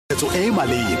e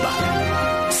maleba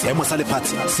seemo sa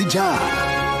lefatshe se jang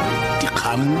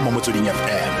dikgang mo motsweding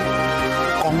FM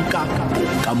konka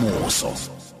bokamoso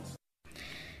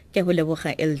ke go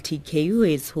leboga LTK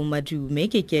es ho madume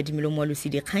ke Kea Moalusi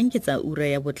dikgang ke tsa ura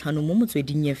ya botlhano mo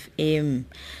motsweding FM.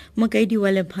 Mokaedi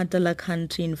wa lephata la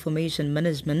Country Information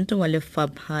Managmenet wa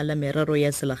lefapha la merero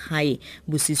ya selegae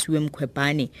Busisiwe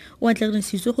Mkhwebane o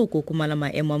atlenegisitswe go kokomala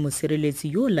maemo a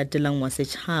mosireletsi yo latelang wa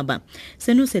sechaba.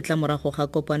 Seno se tla morago ga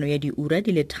kopano ya diura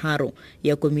di le 3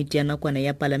 ya komiti ya nakwana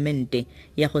ya palamente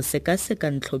ya go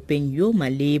sekaseka ntlhopheng yo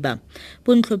maleba.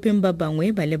 Bontlhopheng ba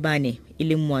bangwe ba lebane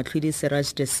ile moatlhodi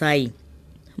Desai,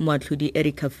 Moatlhodi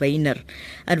Erica Feiner,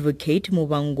 Advocate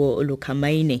Mobango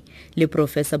Lokamaine le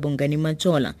Professor Bongani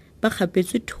Majola ba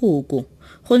gapetswe thoko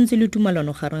go ntse le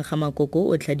tumalano gareng ga makoko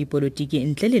o tla dipolotiki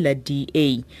ntle le la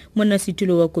DA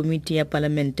monasitulo wa komiti ya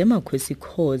palamente Makhosi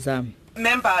Khoza.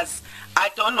 Members, I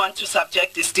don't want to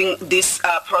subject this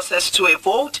process to a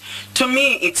vote. To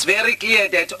me, it's very clear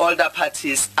that all the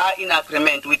parties are in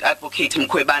agreement with Advocate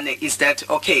Mkhwebane is that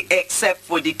okay, except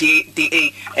for the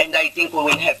DA, and I think we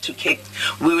will have to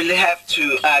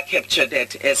capture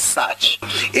that as such.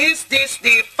 Is this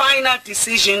the final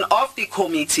decision of the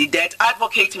committee that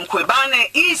Advocate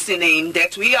Mkhwebane is the name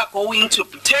that we are going to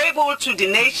table to the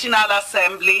National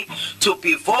Assembly to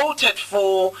be voted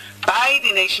for by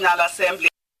the National Assembly?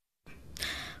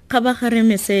 According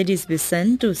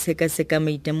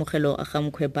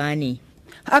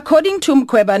to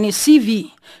Mkhwebane's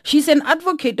CV, she's an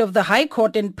advocate of the High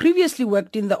Court and previously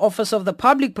worked in the Office of the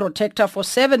Public Protector for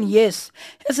 7 years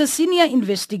as a senior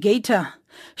investigator.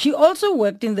 She also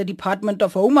worked in the Department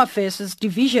of Home Affairs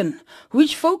Division,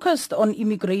 which focused on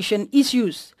immigration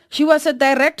issues. She was a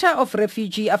Director of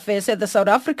Refugee Affairs at the South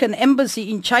African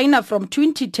Embassy in China from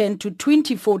 2010 to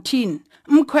 2014.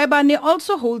 Mkhwebane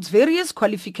also holds various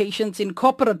qualifications in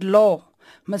corporate law.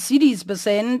 Mercedes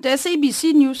Besant,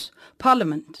 SABC News,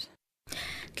 Parliament.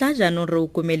 Tla jaanong re o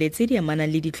komeletse di amana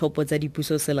le ditlhopho tsa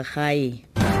dipuso selegae.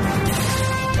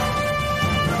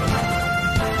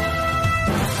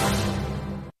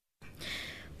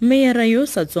 Merero yo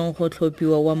sa tsong go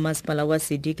tlhophiwa wa masepala wa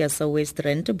sedika sa West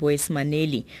Rand Boyce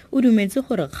Maneli o dumetse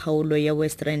gore kgaolo ya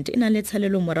West Rand ina le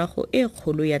tshalelo morago e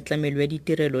kgolo ya tlamelo ya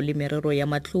ditirelo le merero ya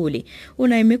matlole o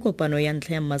na eme kopano ya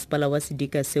ntlha ya masepala wa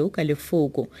sedika seo ka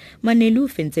lefoko. Maneli o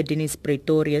fentse Dennis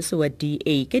Pretorius wa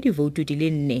DA ke divoutu di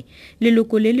le 4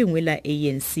 leloko le lengwe la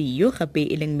ANC yo gape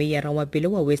e leng meyara wa pele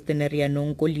wa Western Area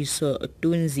Nkoliso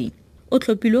Tunzi o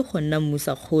tlhophilwe go nna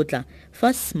mmusa kgotla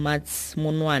fa Smarts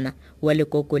monwana wa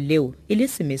lekoko leo e le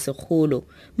semesegolo.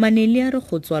 Maneli a re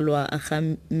go tswalwa ga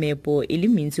mepo e le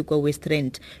mentsi kwa West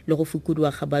Rand le go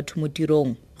fukudwa ga batho mo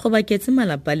tirong go baketse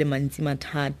malapa le mantsi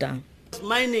mathata.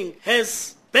 Mining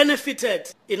has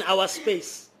benefited in our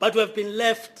space, but we have been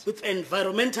left with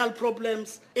environmental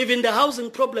problems, even the housing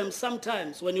problems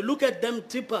sometimes. When you look at them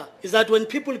deeper, is that when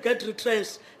people get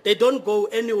retrenched, they don't go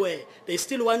anywhere. They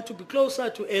still want to be closer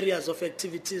to areas of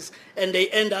activities, and they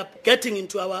end up getting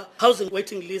into our housing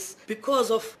waiting list because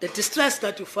of the distress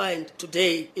that you find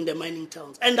today in the mining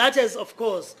towns. And that has, of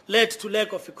course, led to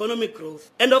lack of economic growth.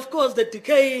 And of course, the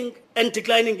decaying and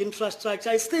declining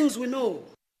infrastructure is things we know.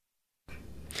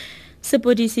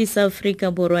 Sepodisi sa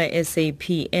Afrika Borwa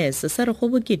SAPS sa re go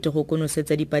bokete go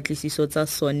konosetsa dipatlisiso tsa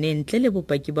sone ntle le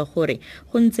bopaki ba gore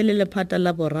go ntse le lephata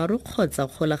la boraro kgotsa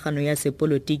kgolagano ya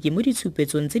sepolotiki mo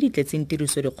ditshupetsong tse di tletseng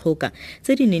tiriso dikgoka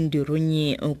tse di neng di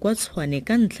ronye kwa Tshwane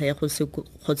ka ntlha ya go se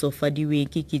kgotsofadiwe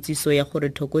ke kitsiso ya gore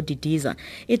Thoko Didiza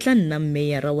e tla nna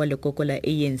meyara wa lekoko la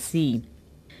ANC.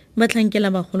 Batlankela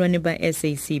bagolwane ba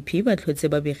SACP ba tlhotse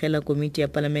ba begela komiti ya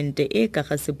palamente e ka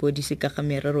ga sepodisi ka ga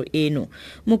merero eno.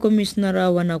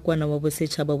 Mokomišenara wa nakwana wa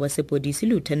bosechaba wa sepodisi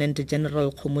Lieutenant General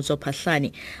Khomotso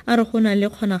Phahlane a re gona le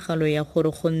kgonagalo ya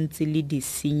gore go ntse le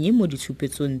disenyi mo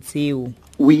ditshupetsong tseo.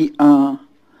 We are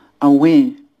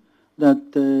aware that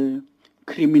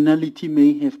criminality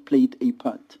may have played a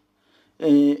part.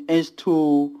 As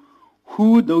to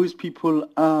who those people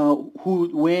are,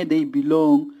 where they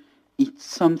belong, it's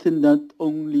something that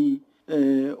only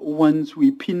once we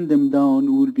pin them down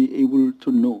we will be able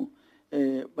to know.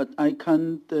 But I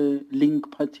can't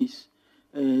link parties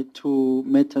to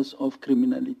matters of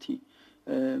criminality.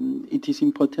 It is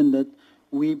important that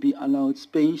we be allowed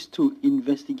space to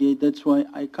investigate. That's why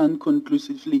I can't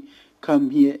conclusively come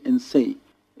here and say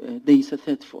there is a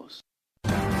third force.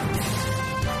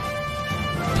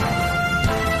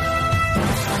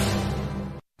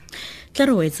 tla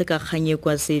re wetse ka kganye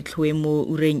kwa setlhoe mo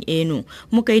ureng eno.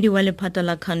 Mokaedi wa lephata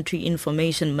la Country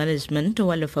Information Management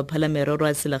wa lefapha la merero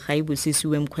a selegae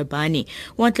Busisiwe Mkhwebane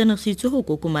o atlenegisitswe go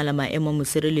kokomala maemo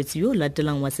mosireletsi yo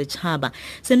latelang wa sechaba.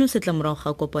 Seno se tla morago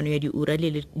ga kopano ya diura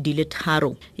di le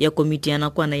 3 ya komiti ya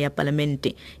nakwana ya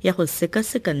palamente ya go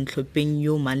sekaseka ntlhopheng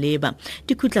yo maleba.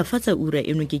 Dikhutlafatsa ura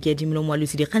eno ke Kea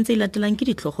Moalusi dikgang tse latelang ke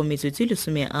ditlhogometso tse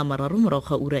 13 morago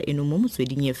ga ura eno mo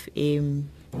motsweding FM.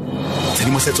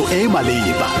 Tshedimosetso e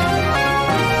maleba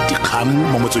dikgang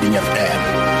mo motsweding FM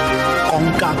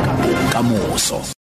konka bokamoso.